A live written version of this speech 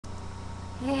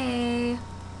Hey,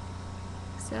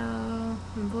 so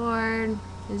I'm bored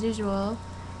as usual.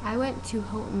 I went to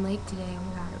Houghton Lake today. Oh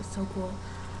my god, it was so cool.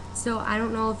 So I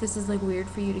don't know if this is like weird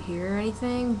for you to hear or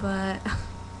anything, but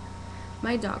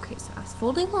my dog, okay, so I was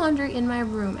folding laundry in my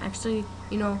room, actually,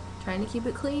 trying to keep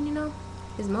it clean,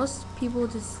 because most people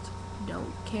just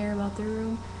don't care about their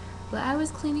room. But I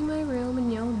was cleaning my room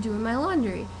and, doing my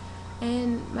laundry.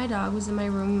 And my dog was in my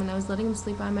room and I was letting him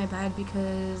sleep on my bed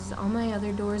because all my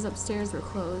other doors upstairs were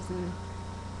closed and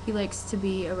he likes to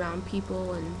be around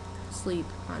people and sleep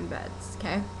on beds,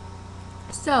 okay?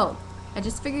 So, I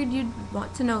just figured you'd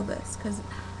want to know this because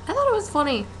I thought it was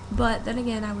funny, but then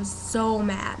again, I was so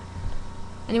mad.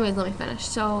 Anyways, let me finish.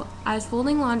 So, I was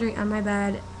folding laundry on my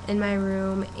bed in my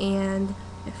room, and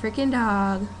my freaking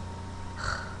dog.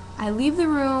 I leave the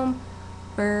room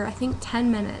for I think 10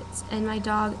 minutes, and my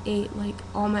dog ate like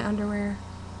all my underwear.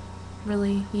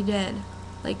 Really, he did.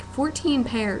 Like 14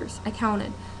 pairs, I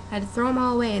counted. I had to throw them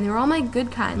all away, and they were all my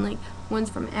good kind, like ones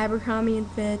from Abercrombie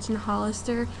and Fitch and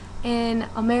Hollister and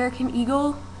American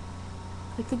Eagle,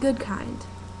 like the good kind.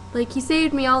 Like he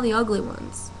saved me all the ugly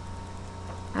ones.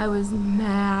 I was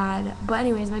mad. But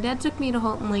anyways, my dad took me to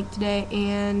Halton Lake today,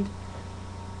 and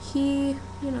he,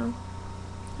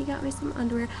 he got me some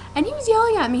underwear. And he was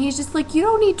yelling at me. He's just like, you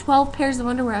don't need 12 pairs of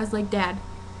underwear. I was like, Dad,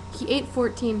 he ate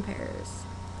 14 pairs.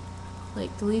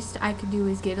 Like, the least I could do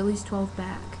is get at least 12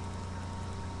 back.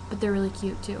 But they're really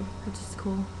cute, too, which is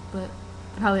cool. But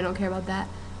I probably don't care about that.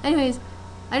 Anyways,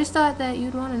 I just thought that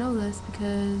you'd want to know this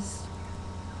because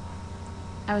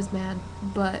I was mad.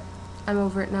 But I'm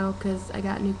over it now because I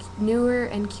got newer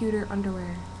and cuter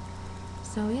underwear.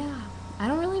 So, yeah. I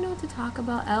don't really know what to talk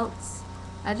about else.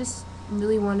 I just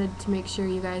really wanted to make sure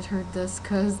you guys heard this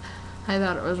because I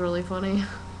thought it was really funny.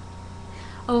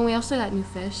 Oh, and we also got new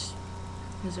fish.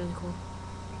 It was really cool.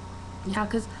 Yeah,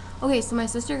 because, okay, so my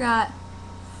sister got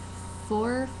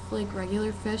 4, like,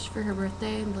 regular fish for her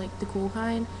birthday, like, the cool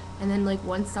kind, and then, like,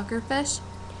 1 sucker fish,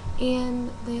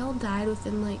 and they all died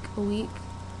within, like, a week.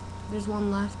 There's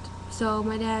 1 left. So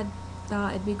my dad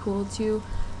thought it'd be cool to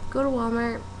go to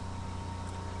Walmart,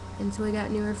 and so we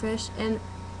got newer fish, and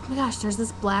oh my gosh, there's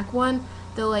this black one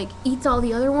that like eats all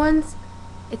the other ones.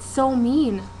 It's so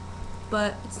mean,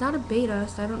 but it's not a beta,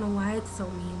 so I don't know why it's so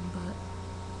mean,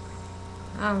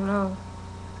 but I don't know.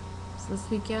 So this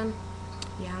weekend,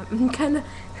 yeah, I'm kind of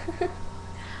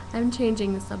I'm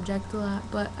changing the subject a lot,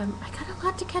 but I got a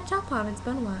lot to catch up on. It's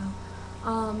been a while.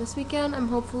 This weekend I'm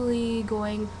hopefully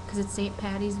going, because it's St.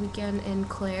 Patty's weekend in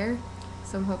Clare,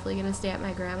 so I'm hopefully going to stay at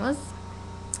my grandma's,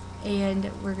 and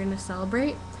we're going to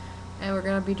celebrate, and we're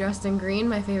going to be dressed in green,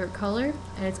 my favorite color,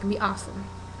 and it's going to be awesome.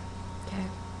 Okay?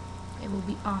 It will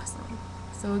be awesome.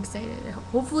 So excited.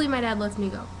 Hopefully my dad lets me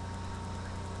go,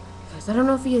 because I don't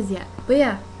know if he is yet. But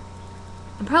yeah,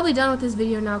 I'm probably done with this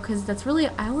video now, because that's really,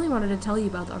 I only wanted to tell you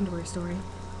about the underwear story.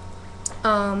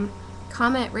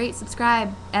 Comment, rate,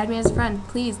 subscribe, add me as a friend.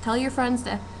 Please tell your friends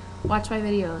to watch my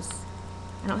videos.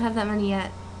 I don't have that many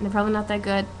yet, and they're probably not that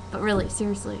good, but really,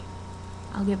 seriously,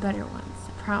 I'll get better ones,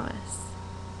 I promise.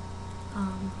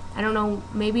 I don't know,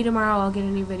 maybe tomorrow I'll get a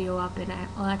new video up and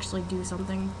I'll actually do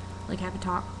something, like have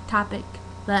a topic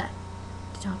to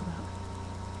talk about.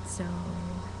 So,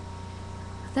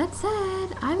 with that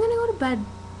said, I'm gonna go to bed,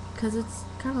 because it's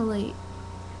kind of late,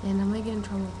 and I might get in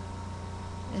trouble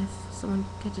if someone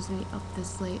catches me up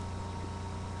this late.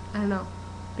 I don't know.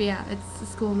 But yeah, it's a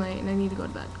school night and I need to go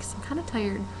to bed because I'm kind of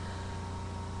tired.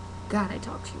 God, I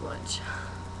talk too much.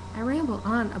 I ramble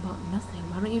on about nothing.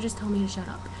 Why don't you just tell me to shut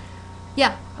up?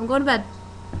 Yeah, I'm going to bed.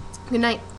 Good night.